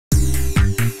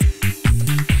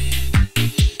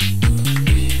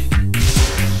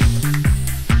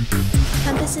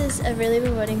really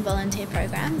rewarding volunteer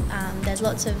program. There's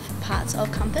lots of parts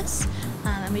of Compass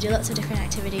and we do lots of different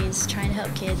activities trying to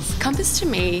help kids. Compass to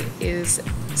me is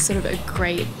sort of a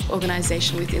great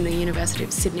organisation within the University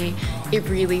of Sydney. It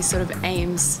really sort of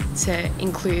aims to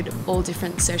include all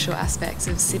different social aspects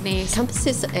of Sydney. Compass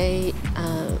is a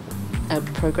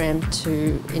program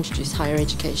to introduce higher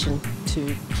education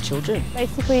to children.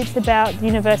 Basically it's about the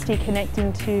university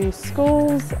connecting to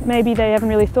schools. Maybe they haven't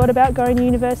really thought about going to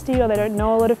university or they don't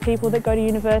know a lot of people that go to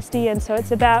university, and so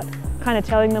it's about kind of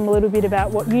telling them a little bit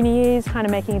about what uni is, kind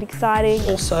of making it exciting.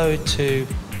 Also to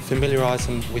familiarise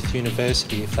them with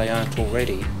university if they aren't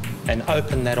already, and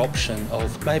open that option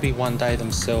of maybe one day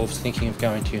themselves thinking of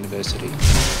going to university.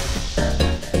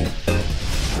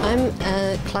 I'm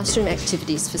a classroom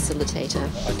activities facilitator.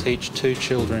 I teach 2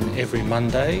 children every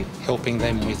Monday, helping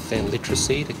them with their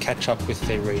literacy to catch up with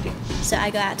their reading. So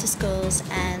I go out to schools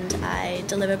and I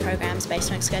deliver programs based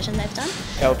on excursion they've done.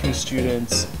 Helping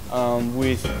students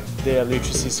with their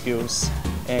literacy skills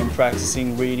and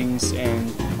practicing readings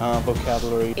and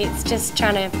vocabulary. It's just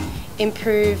trying to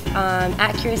improve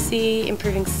accuracy,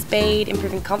 improving speed,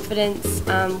 improving confidence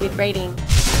with reading.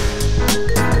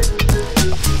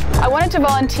 I wanted to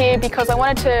volunteer because I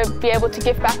wanted to be able to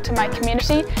give back to my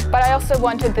community, but I also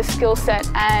wanted the skill set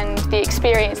and the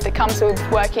experience that comes with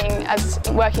working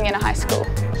in a high school.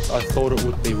 I thought it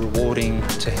would be rewarding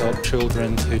to help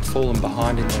children who'd fallen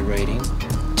behind in their reading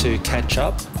to catch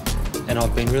up, and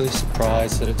I've been really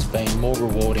surprised that it's been more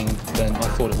rewarding than I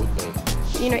thought it would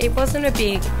be. You know, it wasn't a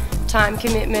big time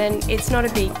commitment, it's not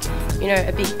a big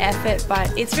effort,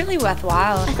 but it's really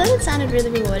worthwhile. I thought it sounded really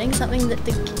rewarding, something that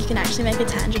you can actually make a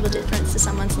tangible difference to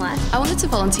someone's life. I wanted to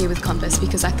volunteer with Compass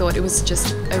because I thought it was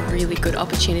just a really good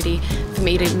opportunity for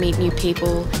me to meet new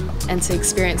people and to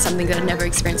experience something that I'd never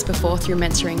experienced before through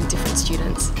mentoring different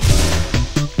students.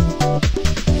 I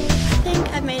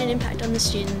think I've made an impact on the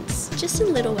students just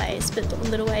in little ways, but the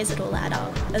little ways that all add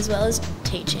up, as well as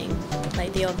teaching,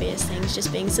 like the obvious things,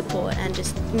 just being support and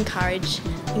just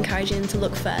encouraging them to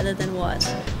look further than what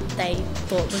they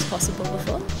thought was possible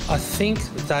before. I think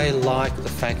they like the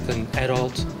fact that an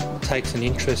adult takes an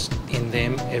interest in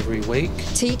them every week.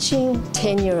 Teaching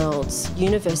 10-year-olds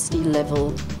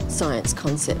university-level science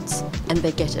concepts, and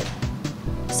they get it.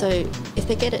 So if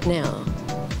they get it now,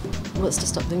 what's to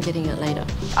stop them getting it later?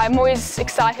 I'm always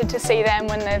excited to see them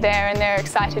when they're there, and they're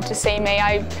excited to see me.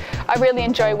 I really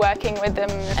enjoy working with them.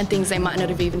 And things they might not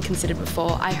have even considered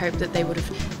before, I hope that they would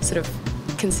have sort of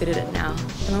considered it now.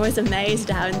 I'm always amazed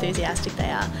at how enthusiastic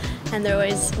they are, and they're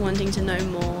always wanting to know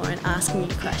more and asking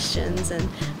me questions and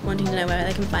wanting to know where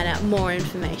they can find out more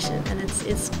information, and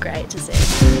it's great to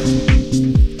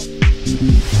see.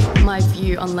 My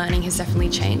view on learning has definitely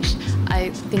changed. I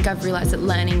think I've realised that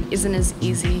learning isn't as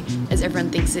easy as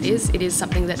everyone thinks it is. It is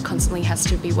something that constantly has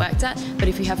to be worked at, but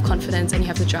if you have confidence and you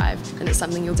have the drive, then it's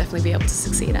something you'll definitely be able to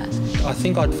succeed at. I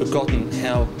think I'd forgotten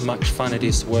how much fun it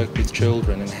is to work with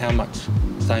children and how much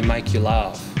they make you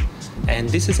laugh. And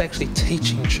this is actually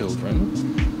teaching children,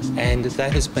 and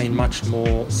that has been much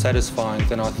more satisfying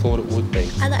than I thought it would be.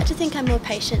 I like to think I'm more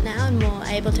patient now and more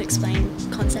able to explain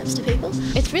concepts to people.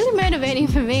 It's really motivating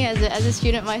for me as a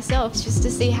student myself, just to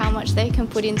see how much they can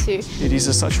put into. It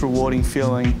is such rewarding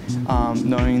feeling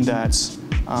knowing that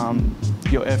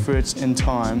your efforts and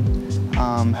time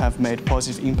have made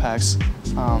positive impacts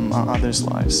on others'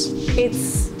 lives.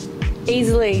 It's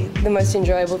easily the most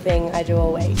enjoyable thing I do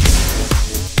all week.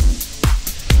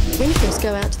 When you first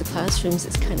go out to the classrooms,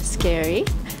 it's kind of scary,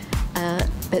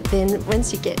 but then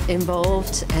once you get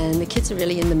involved and the kids are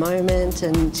really in the moment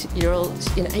and you're all,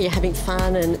 you're having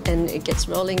fun and it gets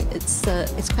rolling, it's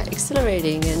quite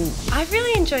exhilarating. And I've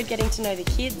really enjoyed getting to know the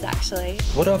kids, actually.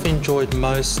 What I've enjoyed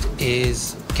most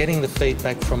is getting the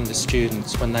feedback from the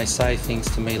students when they say things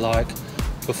to me like,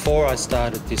 before I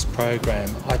started this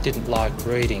program, I didn't like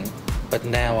reading, but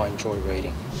now I enjoy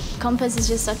reading. Compass is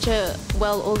just such a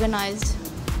well-organised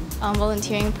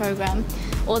volunteering program.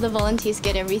 All the volunteers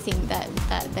get everything that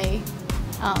they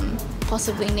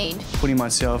possibly need. Putting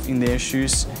myself in their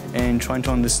shoes and trying to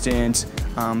understand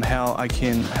how I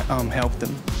can help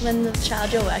them. When the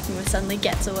child you're working with suddenly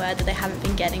gets a word that they haven't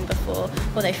been getting before,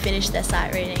 or they finish their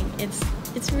sight reading,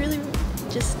 it's really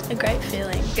just a great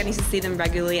feeling. Getting to see them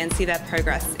regularly and see their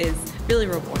progress is really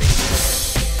rewarding.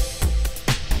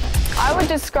 I would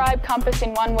describe Compass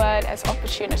in one word as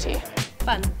opportunity.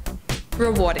 Fun.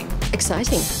 Rewarding.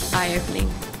 exciting. Eye-opening.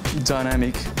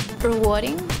 Dynamic.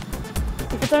 Rewarding.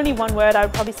 If it's only one word, I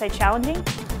would probably say challenging.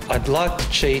 I'd like to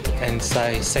cheat and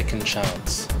say second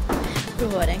chance.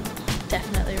 Rewarding.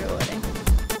 Definitely rewarding.